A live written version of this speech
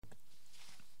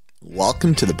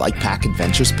Welcome to the Bike Pack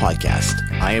Adventures podcast.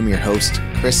 I am your host,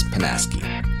 Chris Panaski.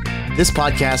 This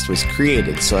podcast was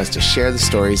created so as to share the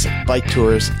stories of bike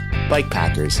tours, bike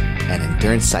packers, and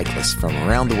endurance cyclists from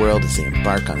around the world as they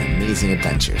embark on amazing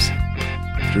adventures.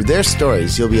 Through their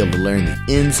stories, you'll be able to learn the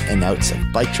ins and outs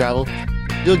of bike travel.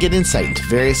 You'll get insight into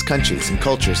various countries and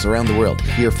cultures around the world,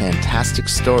 hear fantastic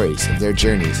stories of their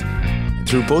journeys. And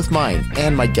through both mine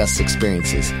and my guests'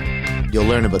 experiences, you'll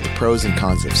learn about the pros and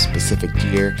cons of specific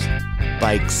gear,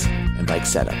 bikes, and bike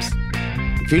setups.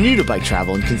 If you're new to bike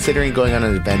travel and considering going on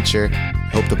an adventure, I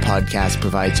hope the podcast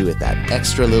provides you with that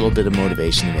extra little bit of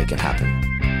motivation to make it happen.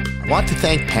 I want to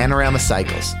thank Panorama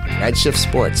Cycles, Redshift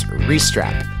Sports,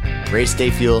 Restrap, Race Day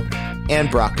Fuel, and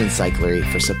Brockman Cyclery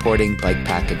for supporting Bike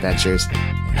Pack Adventures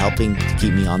and helping to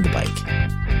keep me on the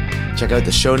bike. Check out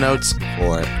the show notes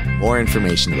for more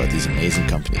information about these amazing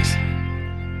companies.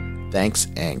 Thanks,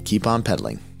 and keep on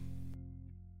pedaling.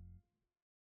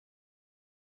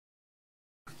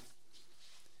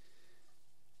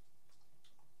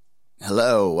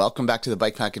 Hello, welcome back to the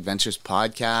Bike Pack Adventures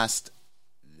podcast.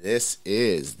 This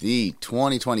is the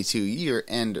 2022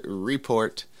 year-end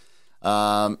report.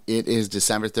 It is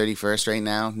December 31st right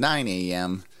now, 9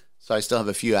 a.m., so I still have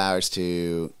a few hours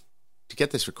to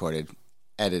get this recorded,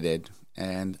 edited,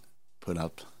 and put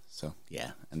up. So,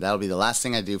 yeah, and that'll be the last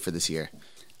thing I do for this year.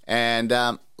 And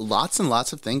lots and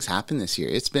lots of things happened this year.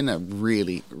 It's been a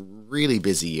really, really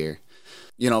busy year.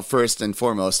 You know, first and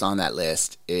foremost on that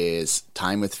list is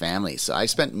time with family. So I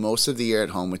spent most of the year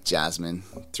at home with Jasmine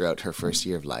throughout her first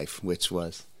year of life, which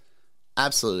was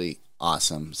absolutely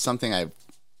awesome. Something I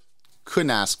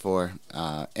couldn't ask for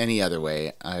any other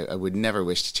way. I would never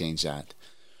wish to change that.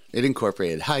 It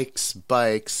incorporated hikes,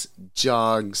 bikes,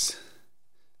 jogs,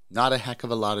 not a heck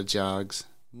of a lot of jogs,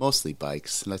 mostly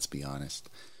bikes, let's be honest.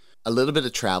 A little bit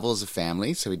of travel as a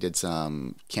family, so we did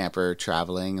some camper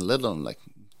traveling,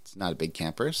 it's not a big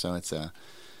camper, so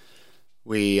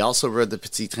we also rode the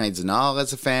Petit Train du Nord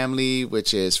as a family,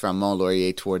 which is from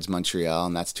Mont-Laurier towards Montreal,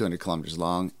 and that's 200 kilometers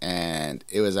long, and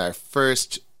it was our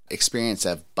first experience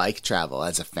of bike travel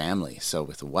as a family, so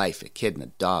with a wife, a kid, and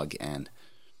a dog, and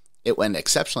it went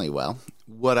exceptionally well.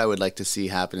 What I would like to see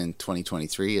happen in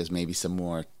 2023 is maybe some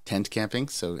more tent camping,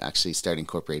 so actually start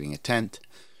incorporating a tent,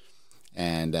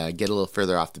 and get a little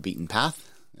further off the beaten path.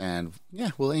 And yeah,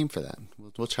 we'll aim for that.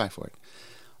 We'll try for it.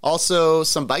 Also,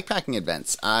 some bikepacking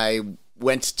events. I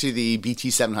went to the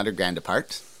BT 700 Grand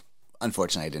Depart.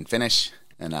 Unfortunately, I didn't finish.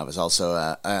 And that was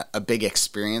also a big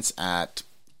experience at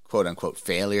quote-unquote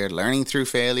failure, learning through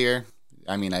failure.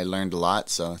 I mean, I learned a lot,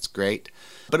 so it's great.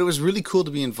 But it was really cool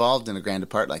to be involved in a Grand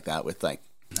Depart like that with I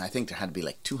think there had to be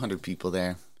 200 people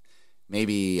there.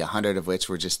 Maybe 100 of which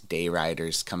were just day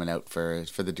riders coming out for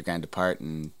the Grand Depart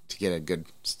and to get a good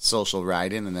social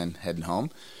ride in and then heading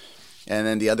home. And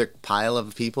then the other pile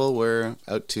of people were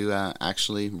out to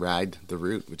actually ride the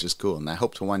route, which is cool. And I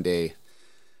hope to one day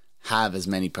have as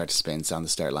many participants on the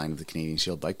start line of the Canadian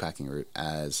Shield bikepacking route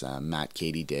as Matt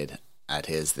Cady did at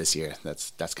his this year.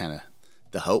 That's kind of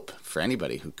the hope for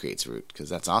anybody who creates a route, because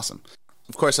that's awesome.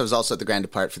 Of course, I was also at the Grand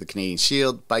Depart for the Canadian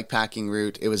Shield bikepacking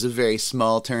route. It was a very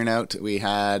small turnout. We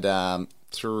had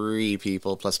 3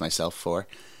 people, plus myself, 4.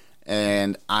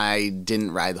 And I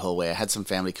didn't ride the whole way. I had some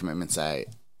family commitments I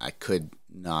could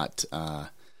not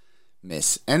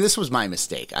miss. And this was my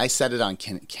mistake. I set it on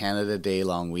Canada Day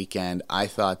long weekend. I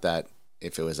thought that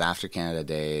if it was after Canada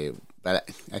Day, but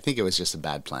I think it was just a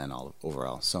bad plan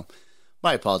overall. So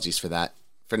my apologies for that.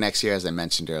 For next year, as I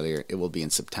mentioned earlier, it will be in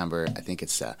September. I think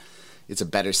it's a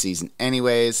better season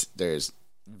anyways. There's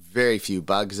very few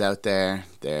bugs out there.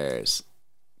 The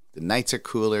nights are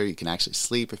cooler. You can actually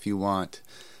sleep if you want.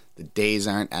 The days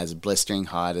aren't as blistering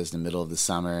hot as the middle of the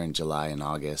summer in July and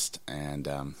August. And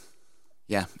and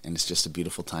it's just a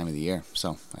beautiful time of the year.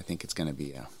 So I think it's going to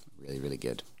be really, really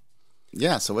good.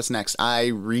 Yeah, so what's next? I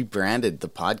rebranded the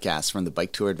podcast from the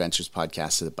Bike Tour Adventures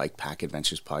podcast to the Bike Pack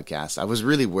Adventures podcast. I was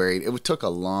really worried. It took a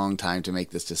long time to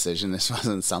make this decision. This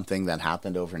wasn't something that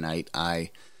happened overnight. I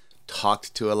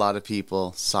talked to a lot of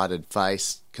people, sought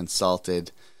advice,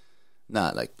 consulted,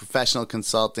 not like professional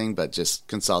consulting, but just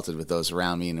consulted with those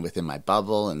around me and within my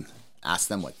bubble and asked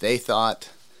them what they thought.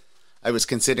 I was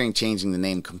considering changing the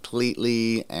name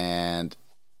completely and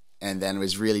then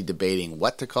was really debating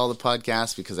what to call the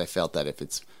podcast, because I felt that if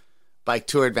it's Bike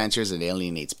Tour Adventures, it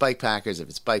alienates bike packers. If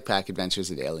it's Bike Pack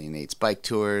Adventures, it alienates bike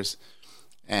tours.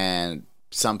 And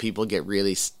some people get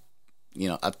really,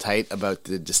 uptight about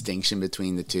the distinction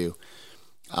between the two.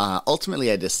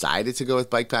 Ultimately, I decided to go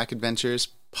with Bike Pack Adventures,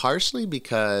 partially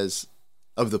because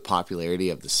of the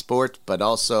popularity of the sport, but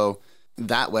also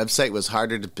that website was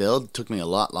harder to build, took me a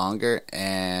lot longer,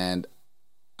 and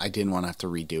I didn't want to have to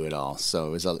redo it all. So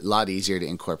it was a lot easier to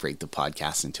incorporate the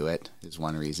podcast into it, is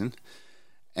one reason.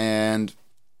 And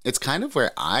it's kind of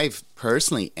where I've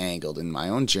personally angled in my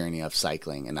own journey of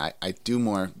cycling. And I do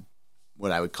more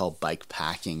what I would call bike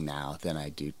packing now than I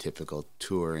do typical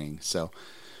touring. So,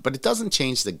 but it doesn't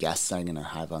change the guests I'm going to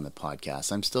have on the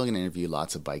podcast. I'm still going to interview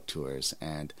lots of bike tours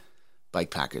and bike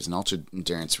packers and ultra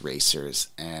endurance racers,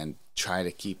 and try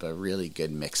to keep a really good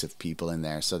mix of people in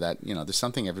there so that, you know, there's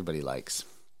something everybody likes.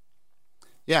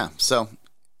 Yeah, so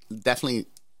definitely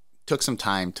took some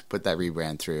time to put that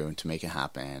rebrand through and to make it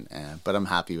happen, but I'm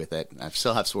happy with it. I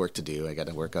still have some work to do. I got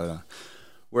to work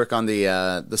on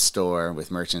the store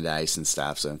with merchandise and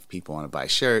stuff, so if people want to buy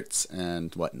shirts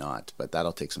and whatnot, but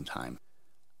that'll take some time.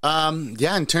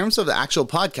 Yeah, in terms of the actual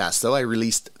podcast, though, I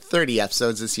released 30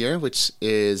 episodes this year, which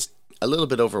is a little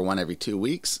bit over one every 2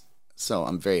 weeks. So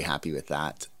I'm very happy with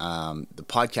that. The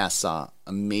podcast saw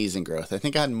amazing growth. I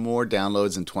think I had more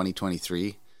downloads in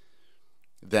 2023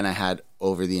 than I had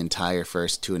over the entire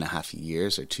first 2.5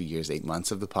 years, or 2 years, 8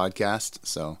 months of the podcast.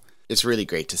 So it's really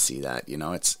great to see that. You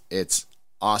know, it's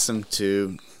awesome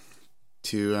to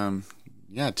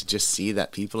just see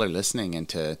that people are listening, and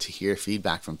to hear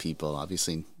feedback from people.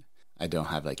 Obviously, I don't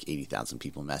have like 80,000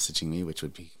 people messaging me, which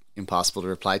would be impossible to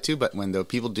reply to, but when the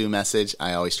people do message,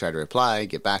 I always try to reply,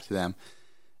 get back to them,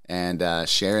 and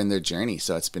share in their journey.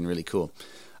 So it's been really cool.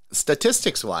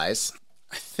 Statistics wise,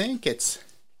 I think it's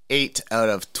 8 out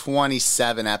of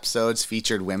 27 episodes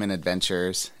featured women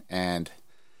adventurers, and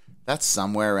that's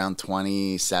somewhere around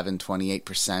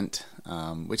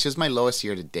 28%, which is my lowest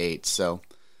year to date. So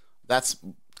that's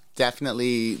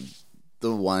definitely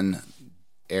the one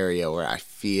area where I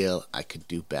feel I could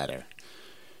do better.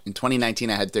 In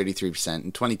 2019, I had 33%.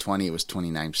 In 2020, it was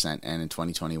 29%. And in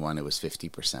 2021, it was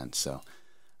 50%. So,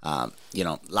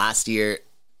 last year,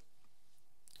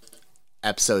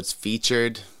 episodes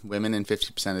featured women in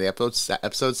 50% of the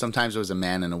episodes. Sometimes it was a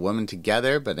man and a woman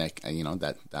together, but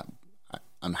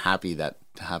I'm happy that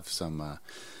to have some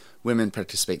women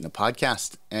participate in the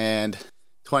podcast. And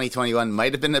 2021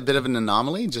 might have been a bit of an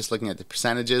anomaly, just looking at the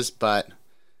percentages, but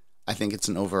I think it's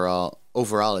overall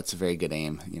it's a very good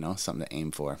aim, something to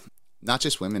aim for. Not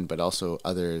just women, but also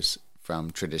others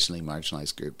from traditionally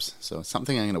marginalized groups. So it's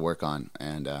something I'm going to work on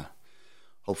and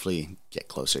hopefully get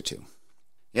closer to.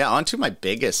 Yeah, on to my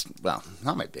biggest, well,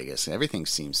 not my biggest, everything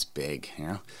seems big,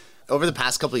 Over the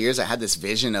past couple of years, I had this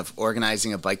vision of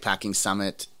organizing a bikepacking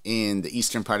summit in the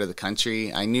eastern part of the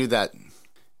country. I knew that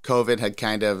COVID had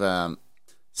kind of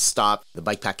stopped the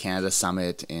Bikepack Canada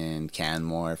Summit in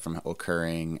Canmore from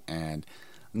occurring, and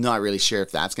I'm not really sure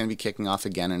if that's going to be kicking off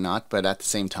again or not, but at the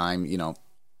same time,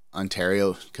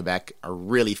 Ontario, Quebec are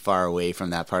really far away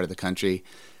from that part of the country,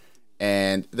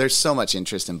 and there's so much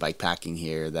interest in bikepacking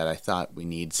here that I thought we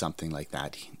need something like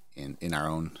that in our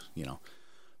own,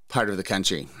 part of the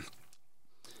country.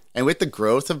 And with the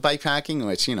growth of bikepacking,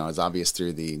 which, is obvious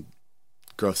through the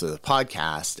growth of the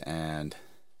podcast and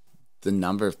the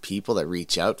number of people that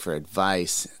reach out for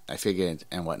advice, I figured,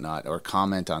 and whatnot, or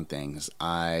comment on things,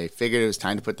 I figured it was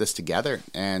time to put this together,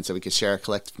 and so we could share a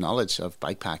collective knowledge of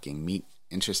bikepacking, meet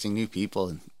interesting new people,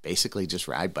 and basically just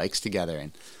ride bikes together.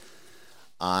 And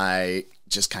I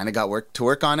just kind of got to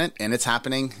work on it, and it's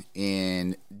happening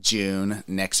in June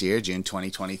next year, June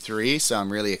 2023, so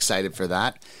I'm really excited for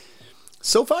that.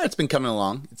 So far, it's been coming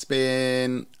along. It's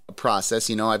been a process.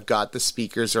 I've got the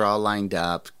speakers are all lined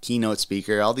up, keynote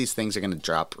speaker, all these things are going to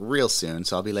drop real soon,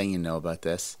 so I'll be letting you know about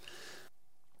this.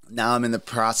 Now I'm in the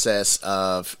process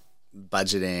of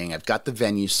budgeting. I've got the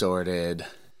venue sorted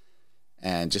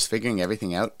and just figuring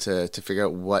everything out to figure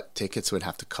out what tickets would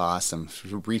have to cost. I'm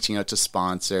reaching out to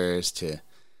sponsors to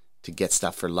get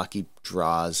stuff for lucky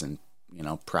draws and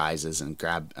prizes and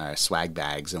grab swag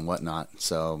bags and whatnot.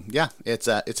 So yeah, it's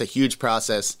a huge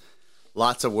process,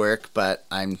 lots of work, but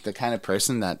I'm the kind of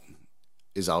person that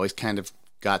is always kind of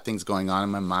got things going on in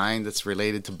my mind that's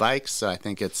related to bikes. So I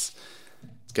think it's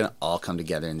going to all come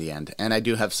together in the end. And I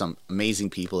do have some amazing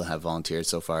people that have volunteered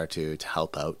so far to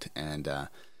help out. And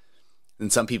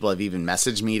some people have even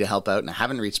messaged me to help out, and I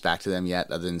haven't reached back to them yet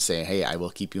other than say, hey, I will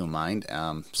keep you in mind.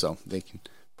 So they can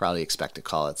probably expect a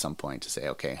call at some point to say,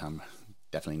 okay,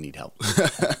 definitely need help.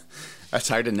 It's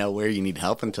hard to know where you need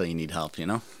help until you need help,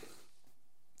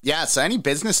 Yeah, so any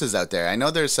businesses out there, I know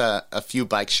there's a few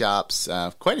bike shops,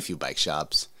 quite a few bike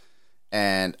shops,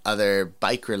 and other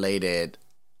bike-related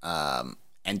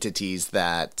entities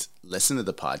that listen to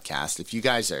the podcast. If you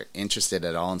guys are interested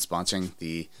at all in sponsoring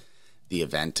the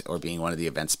event or being one of the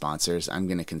event sponsors, I'm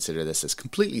going to consider this as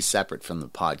completely separate from the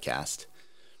podcast.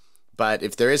 But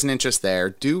if there is an interest there,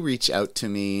 do reach out to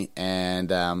me,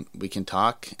 and we can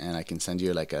talk, and I can send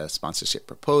you like a sponsorship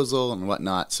proposal and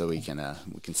whatnot, so we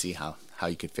can see how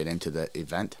you could fit into the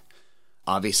event.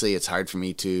 Obviously, it's hard for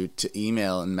me to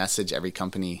email and message every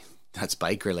company that's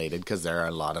bike related because there are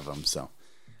a lot of them. So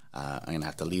I'm going to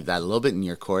have to leave that a little bit in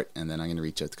your court, and then I'm going to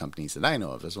reach out to companies that I know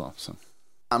of as well. So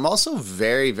I'm also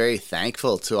very, very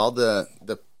thankful to all the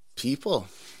people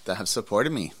that have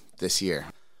supported me this year.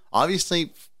 Obviously,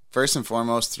 first and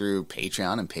foremost through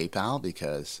Patreon and PayPal,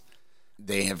 because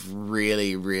they have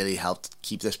really, really helped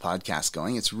keep this podcast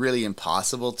going. It's really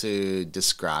impossible to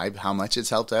describe how much it's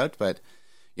helped out, but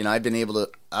I've been able to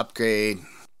upgrade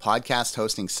podcast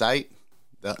hosting site,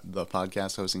 the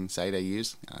podcast hosting site I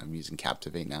use. I'm using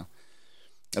Captivate now.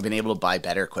 I've been able to buy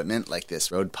better equipment like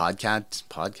this Rode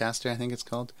Podcaster, I think it's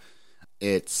called.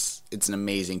 It's an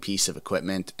amazing piece of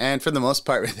equipment, and for the most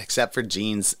part, except for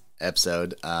Gene's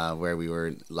episode where we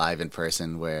were live in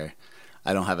person, where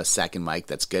I don't have a second mic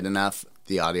that's good enough.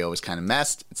 The audio was kind of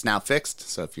messed. It's now fixed,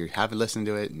 so if you haven't listened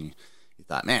to it and you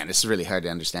thought, man, this is really hard to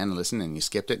understand and listen, and you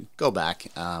skipped it, go back.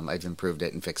 I've improved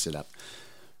it and fixed it up.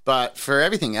 But for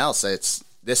everything else,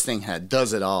 this thing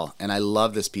does it all, and I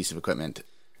love this piece of equipment,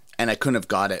 and I couldn't have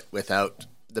got it without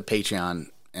the Patreon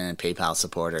and PayPal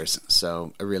supporters,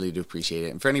 so I really do appreciate it.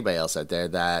 And for anybody else out there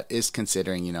that is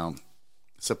considering,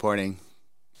 supporting,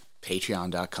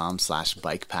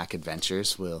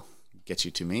 patreon.com/bikepackadventures will get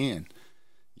you to me, and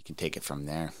you can take it from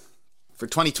there. For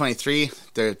 2023,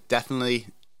 there are definitely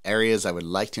areas I would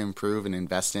like to improve and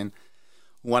invest in.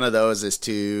 One of those is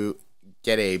to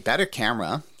get a better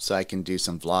camera so I can do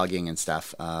some vlogging and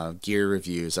stuff, gear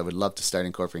reviews. I would love to start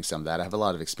incorporating some of that. I have a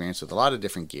lot of experience with a lot of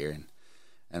different gear,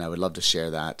 and I would love to share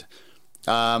that.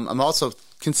 I'm also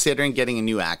considering getting a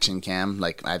new action cam,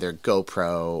 like either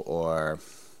GoPro or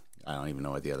I don't even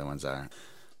know what the other ones are,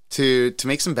 to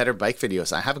make some better bike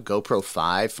videos. I have a GoPro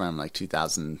 5 from like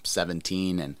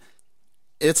 2017, and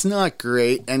it's not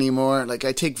great anymore. Like,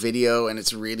 I take video and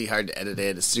it's really hard to edit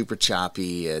it. It's super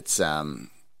choppy. It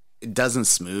doesn't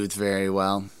smooth very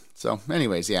well. So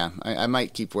anyways, yeah, I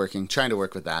might keep trying to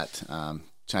work with that.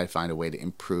 Try to find a way to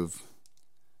improve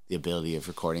the ability of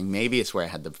recording. Maybe it's where I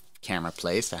had the camera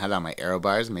placed. I had it on my aero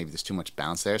bars. Maybe there's too much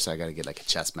bounce there, so I got to get like a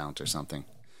chest mount or something.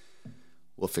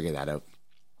 We'll figure that out.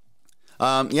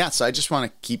 So I just want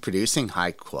to keep producing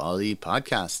high quality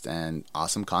podcasts and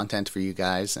awesome content for you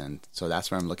guys. And so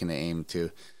that's where I'm looking to aim to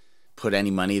put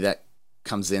any money that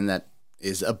comes in that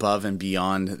is above and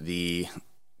beyond the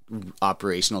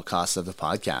operational costs of the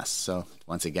podcast. So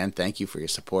once again, thank you for your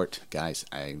support, guys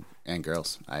and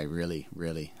girls. I really,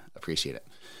 really appreciate it.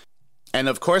 And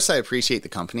of course, I appreciate the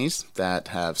companies that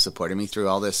have supported me through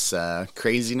all this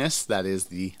craziness that is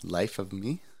the life of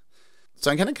me. So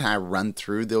I'm going to kind of run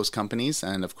through those companies,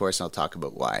 and of course I'll talk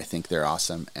about why I think they're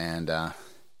awesome and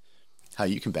how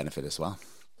you can benefit as well.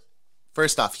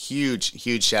 First off,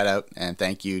 huge shout out and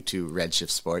thank you to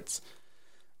Redshift Sports.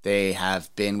 They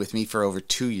have been with me for over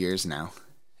 2 years now,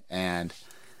 and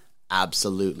I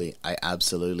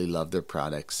absolutely love their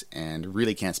products and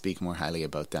really can't speak more highly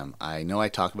about them. I know I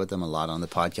talk about them a lot on the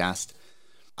podcast.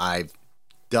 I've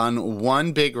done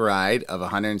one big ride of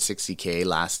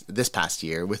 160K this past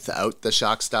year without the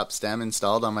shock stop stem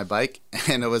installed on my bike,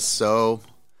 and I was so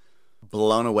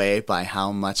blown away by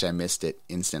how much I missed it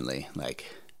instantly. Like,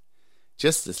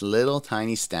 just this little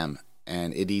tiny stem,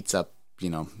 and it eats up,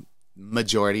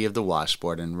 majority of the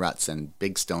washboard and ruts and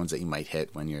big stones that you might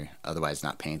hit when you're otherwise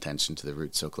not paying attention to the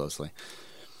route so closely.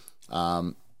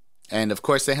 And of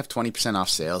course, they have 20% off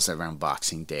sales around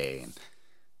Boxing Day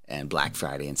and Black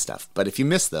Friday and stuff. But if you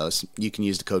miss those, you can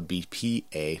use the code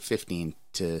BPA15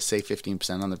 to save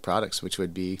 15% on the products, which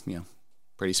would be,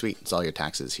 pretty sweet. It's all your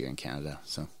taxes here in Canada,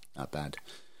 so not bad.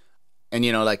 And,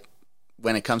 like,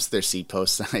 when it comes to their seat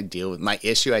posts that I deal with, my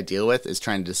issue I deal with is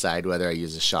trying to decide whether I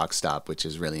use a shock stop, which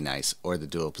is really nice, or the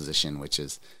dual position, which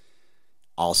is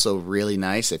also really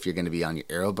nice if you're going to be on your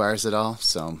aero bars at all.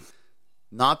 So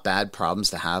not bad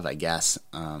problems to have, I guess.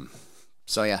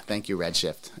 So yeah, thank you,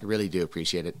 Redshift. I really do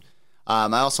appreciate it. I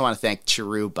also want to thank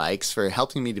Chiru Bikes for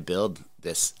helping me to build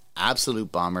this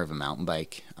absolute bomber of a mountain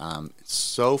bike.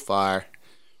 So far,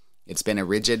 it's been a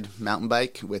rigid mountain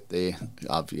bike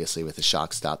obviously with the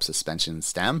shock stop suspension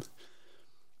stem.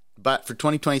 But for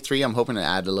 2023, I'm hoping to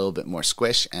add a little bit more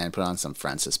squish and put on some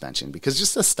front suspension, because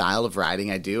just the style of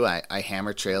riding I do, I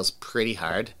hammer trails pretty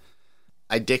hard.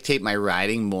 I dictate my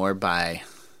riding more by,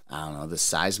 the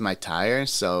size of my tire.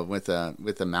 So with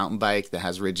a mountain bike that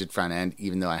has rigid front end,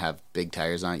 even though I have big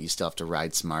tires on it, you still have to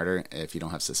ride smarter if you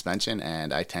don't have suspension.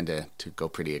 And I tend to go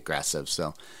pretty aggressive.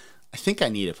 So I think I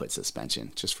need to put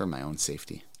suspension just for my own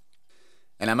safety.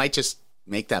 And I might just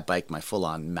make that bike my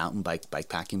full-on mountain bike,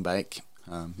 bikepacking bike.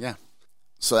 Yeah.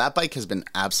 So that bike has been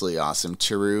absolutely awesome.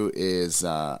 Chiru is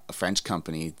a French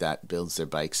company that builds their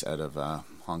bikes out of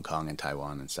Hong Kong and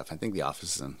Taiwan and stuff. I think the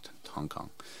office is in Hong Kong.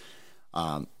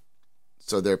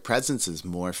 So their presence is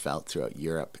more felt throughout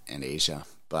Europe and Asia.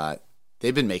 But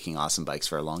they've been making awesome bikes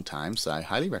for a long time, so I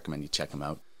highly recommend you check them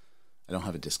out. I don't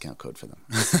have a discount code for them.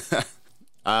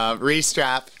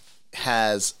 Restrap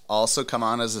has also come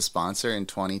on as a sponsor in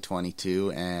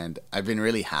 2022, and I've been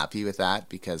really happy with that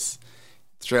because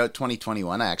throughout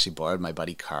 2021, I actually borrowed my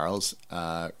buddy Carl's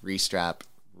Restrap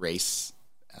race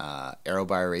aero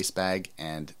bar race bag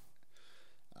and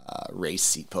race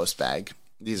seat post bag.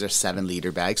 These are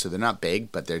 7-liter bags, so they're not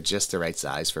big, but they're just the right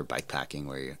size for bike packing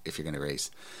if you're going to race.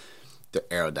 They're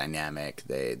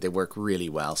aerodynamic. They work really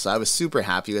well. So I was super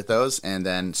happy with those, and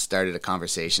then started a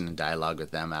conversation and dialogue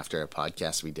with them after a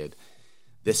podcast we did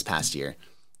this past year.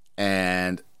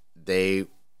 And they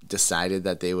decided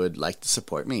that they would like to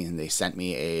support me, and they sent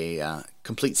me a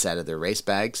complete set of their race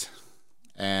bags,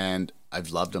 and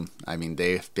I've loved them. I mean,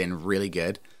 they've been really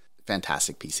good.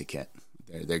 Fantastic piece of kit.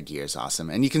 Their gear is awesome.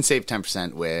 And you can save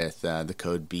 10% with the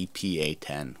code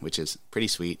BPA10, which is pretty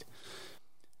sweet.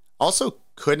 Also,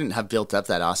 couldn't have built up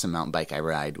that awesome mountain bike I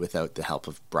ride without the help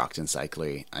of Brockton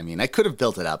Cyclery. I mean, I could have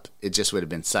built it up. It just would have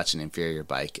been such an inferior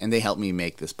bike. And they helped me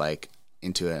make this bike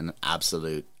into an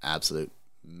absolute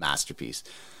masterpiece.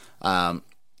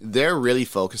 They're really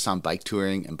focused on bike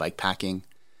touring and bike packing.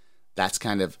 That's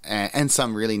kind of, and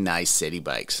some really nice city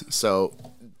bikes. So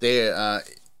they,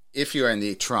 if you are in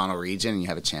the Toronto region and you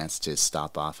have a chance to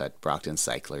stop off at Brockton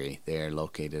Cyclery, they're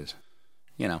located,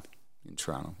 in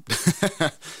Toronto.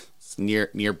 It's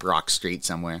near Brock Street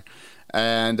somewhere.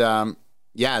 And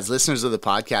as listeners of the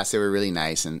podcast, they were really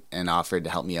nice and offered to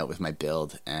help me out with my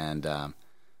build. And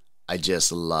I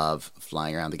just love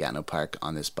flying around the Gatineau Park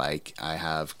on this bike. I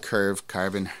have curved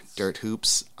carbon dirt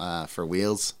hoops for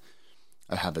wheels.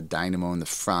 I have a dynamo in the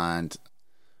front.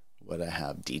 I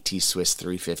have DT Swiss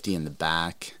 350 in the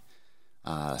back.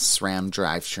 SRAM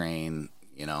drivetrain,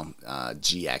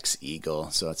 GX Eagle.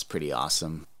 So it's pretty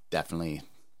awesome. Definitely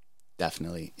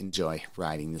enjoy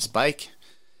riding this bike.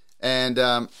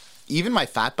 And even my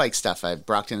fat bike stuff,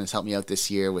 Brockton has helped me out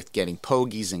this year with getting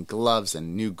pogies and gloves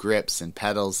and new grips and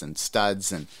pedals and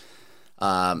studs. And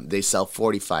they sell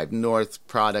 45 North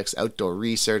products, outdoor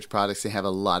research products. They have a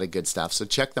lot of good stuff. So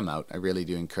check them out. I really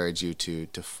do encourage you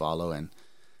to follow and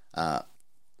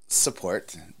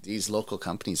support these local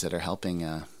companies that are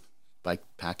helping bike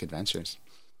pack adventures.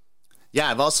 Yeah,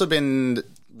 I've also been,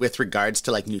 with regards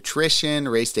to like nutrition,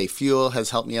 Race Day Fuel has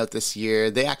helped me out this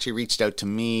year. They actually reached out to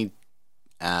me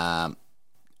as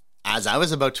I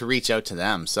was about to reach out to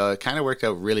them. So it kind of worked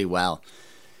out really well.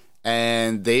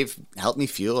 And they've helped me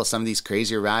fuel some of these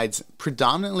crazier rides.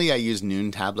 Predominantly, I use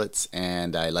Noon tablets,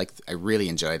 and I really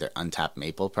enjoy their Untapped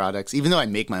maple products, even though I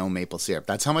make my own maple syrup.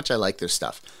 That's how much I like their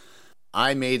stuff.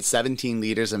 I made 17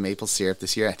 liters of maple syrup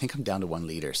this year. I think I'm down to 1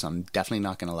 liter, so I'm definitely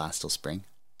not going to last till spring.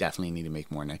 Definitely need to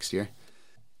make more next year.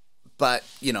 But,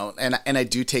 and I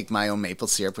do take my own maple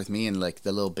syrup with me in like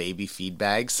the little baby feed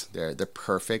bags. They're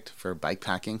perfect for bike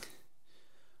packing.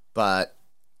 But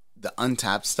the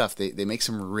Untapped stuff, they make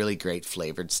some really great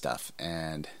flavored stuff.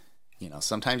 And,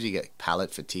 sometimes you get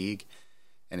palate fatigue.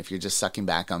 And if you're just sucking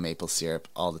back on maple syrup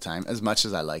all the time, as much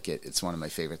as I like it, it's one of my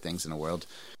favorite things in the world.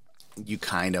 You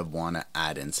kind of want to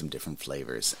add in some different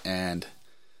flavors. And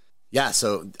yeah,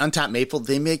 so Untapped Maple,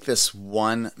 they make this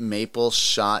one maple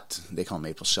shot. They call them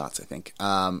maple shots, I think.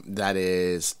 That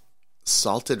is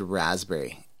salted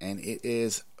raspberry. And it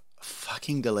is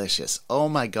fucking delicious. Oh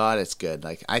my God, it's good.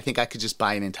 Like, I think I could just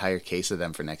buy an entire case of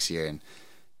them for next year and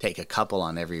take a couple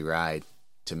on every ride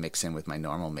to mix in with my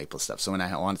normal maple stuff. So when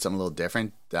I want something a little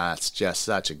different, that's just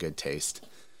such a good taste.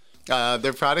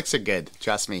 Their products are good.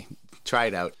 Trust me. Try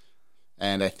it out.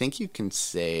 And I think you can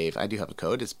save, I do have a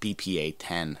code, it's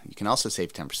BPA10. You can also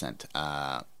save 10%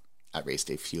 at Race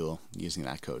Day Fuel using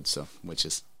that code, so which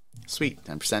is sweet,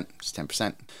 10%, just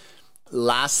 10%.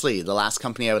 Lastly, the last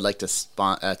company I would like to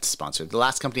sponsor, the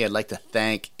last company I'd like to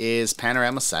thank is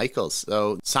Panorama Cycles.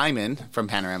 So Simon from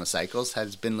Panorama Cycles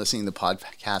has been listening to the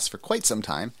podcast for quite some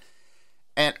time,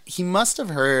 and he must have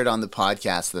heard on the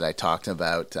podcast that I talked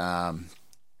about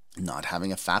not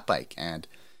having a fat bike. And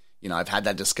I've had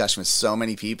that discussion with so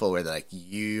many people where they're like,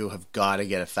 you have got to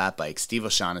get a fat bike. Steve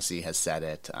O'Shaughnessy has said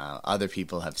it. Other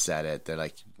people have said it. They're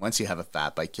like, once you have a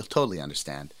fat bike, you'll totally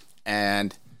understand.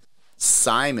 And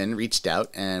Simon reached out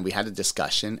and we had a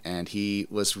discussion, and he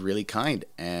was really kind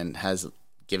and has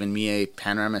given me a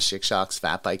Panorama Chic Shocks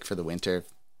fat bike for this winter,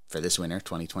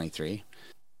 2023.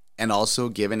 and also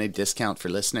given a discount for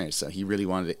listeners. So he really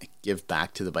wanted to give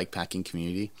back to the bikepacking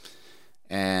community.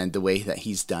 And the way that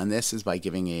he's done this is by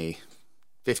giving a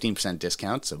 15%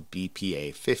 discount, so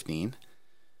BPA 15,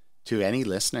 to any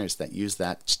listeners that use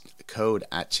that code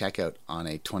at checkout on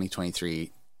a 2023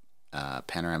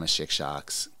 Panorama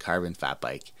Chic-Shox carbon fat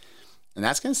bike. And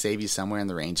that's going to save you somewhere in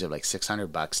the range of like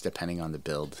 $600 depending on the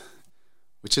build,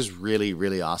 which is really,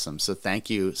 really awesome. So thank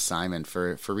you, Simon,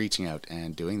 for reaching out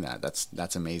and doing that.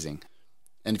 That's amazing.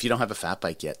 And if you don't have a fat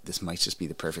bike yet, this might just be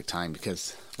the perfect time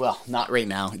because, well, not right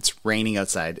now. It's raining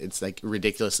outside. It's like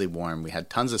ridiculously warm. We had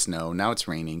tons of snow. Now it's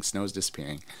raining. Snow's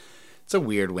disappearing. It's a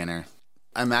weird winter.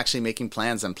 I'm actually making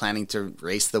plans. I'm planning to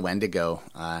race the Wendigo.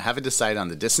 I haven't decided on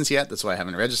the distance yet. That's why I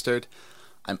haven't registered.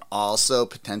 I'm also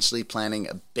potentially planning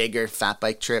a bigger fat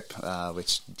bike trip,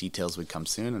 which details would come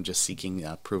soon. I'm just seeking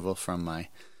approval from my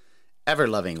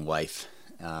ever-loving wife,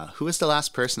 who is the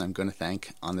last person I'm going to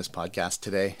thank on this podcast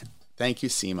today. Thank you,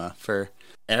 Seema, for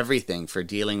everything, for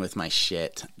dealing with my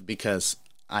shit, because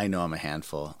I know I'm a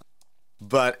handful.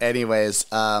 But anyways,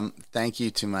 thank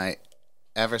you to my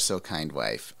ever so kind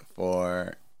wife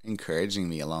for encouraging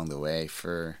me along the way,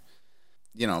 for,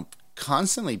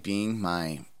 constantly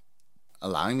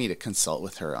allowing me to consult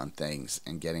with her on things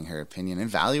and getting her opinion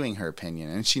and valuing her opinion.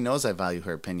 And she knows I value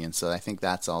her opinion. So I think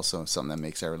that's also something that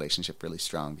makes our relationship really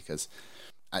strong, because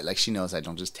she knows I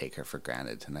don't just take her for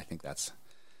granted. And I think that's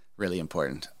really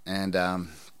important. And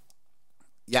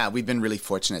we've been really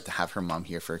fortunate to have her mom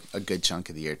here for a good chunk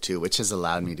of the year too, which has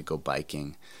allowed me to go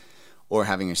biking, or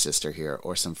having her sister here,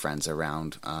 or some friends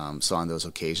around. So on those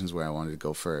occasions where I wanted to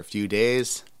go for a few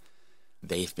days,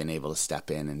 they've been able to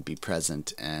step in and be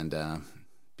present and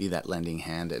be that lending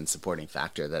hand and supporting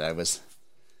factor that I was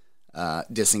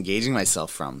disengaging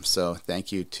myself from. So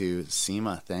thank you to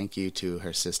Seema. Thank you to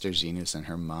her sister Ginus and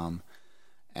her mom,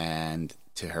 and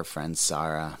to her friend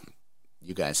Sarah.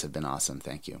 You guys have been awesome.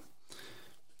 Thank you.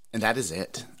 And that is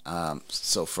it.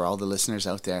 So for all the listeners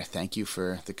out there, thank you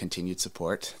for the continued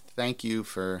support. Thank you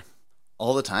for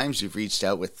all the times you've reached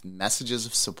out with messages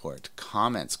of support,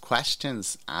 comments,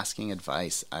 questions, asking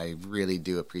advice. I really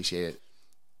do appreciate it.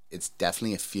 It's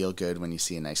definitely a feel good when you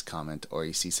see a nice comment, or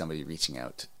you see somebody reaching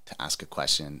out to ask a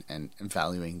question and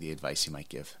valuing the advice you might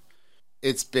give.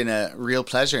 It's been a real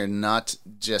pleasure, not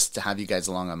just to have you guys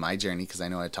along on my journey, because I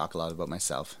know I talk a lot about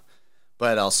myself,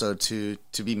 but also to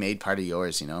be made part of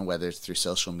yours, whether it's through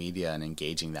social media and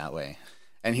engaging that way.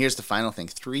 And here's the final thing.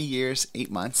 3 years,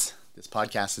 8 months, this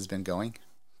podcast has been going.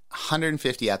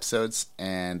 150 episodes,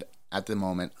 and at the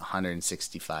moment,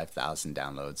 165,000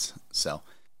 downloads. So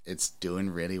it's doing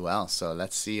really well. So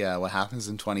let's see what happens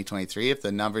in 2023. If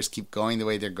the numbers keep going the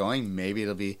way they're going, maybe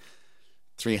it'll be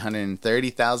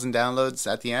 330,000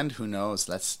 downloads at the end. Who knows?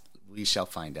 We shall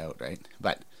find out, right?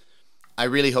 But I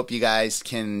really hope you guys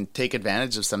can take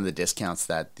advantage of some of the discounts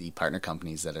that the partner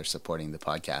companies that are supporting the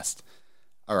podcast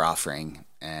are offering.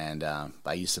 And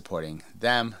by you supporting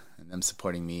them and them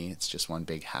supporting me, it's just one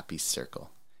big happy circle,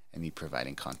 and me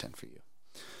providing content for you.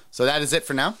 So that is it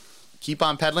for now. Keep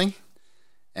on pedaling,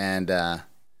 and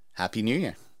Happy New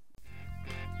Year.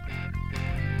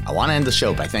 I want to end the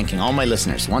show by thanking all my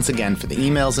listeners once again for the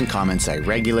emails and comments I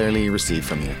regularly receive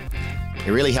from you.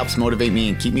 It really helps motivate me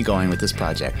and keep me going with this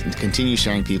project, and to continue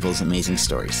sharing people's amazing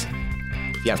stories.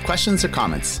 If you have questions or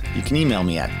comments, you can email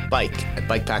me at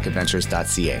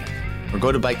bike@bikepackadventures.ca, or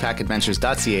go to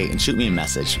bikepackadventures.ca and shoot me a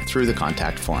message through the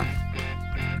contact form.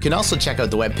 You can also check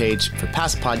out the webpage for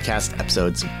past podcast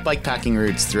episodes, bikepacking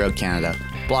routes throughout Canada,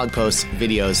 blog posts,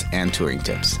 videos, and touring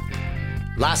tips.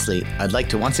 Lastly, I'd like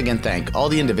to once again thank all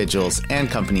the individuals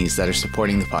and companies that are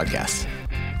supporting the podcast.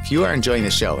 If you are enjoying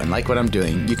the show and like what I'm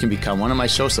doing, you can become one of my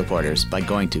show supporters by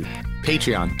going to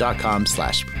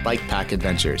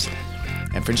patreon.com/bikepackadventures.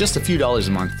 And for just a few dollars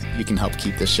a month, you can help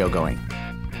keep this show going.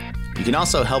 You can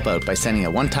also help out by sending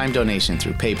a one-time donation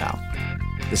through PayPal.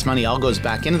 This money all goes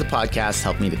back into the podcast,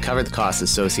 help me to cover the costs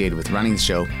associated with running the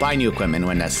show, buy new equipment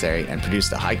when necessary, and produce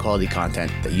the high-quality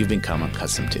content that you've become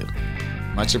accustomed to.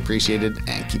 Much appreciated,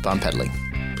 and keep on pedaling.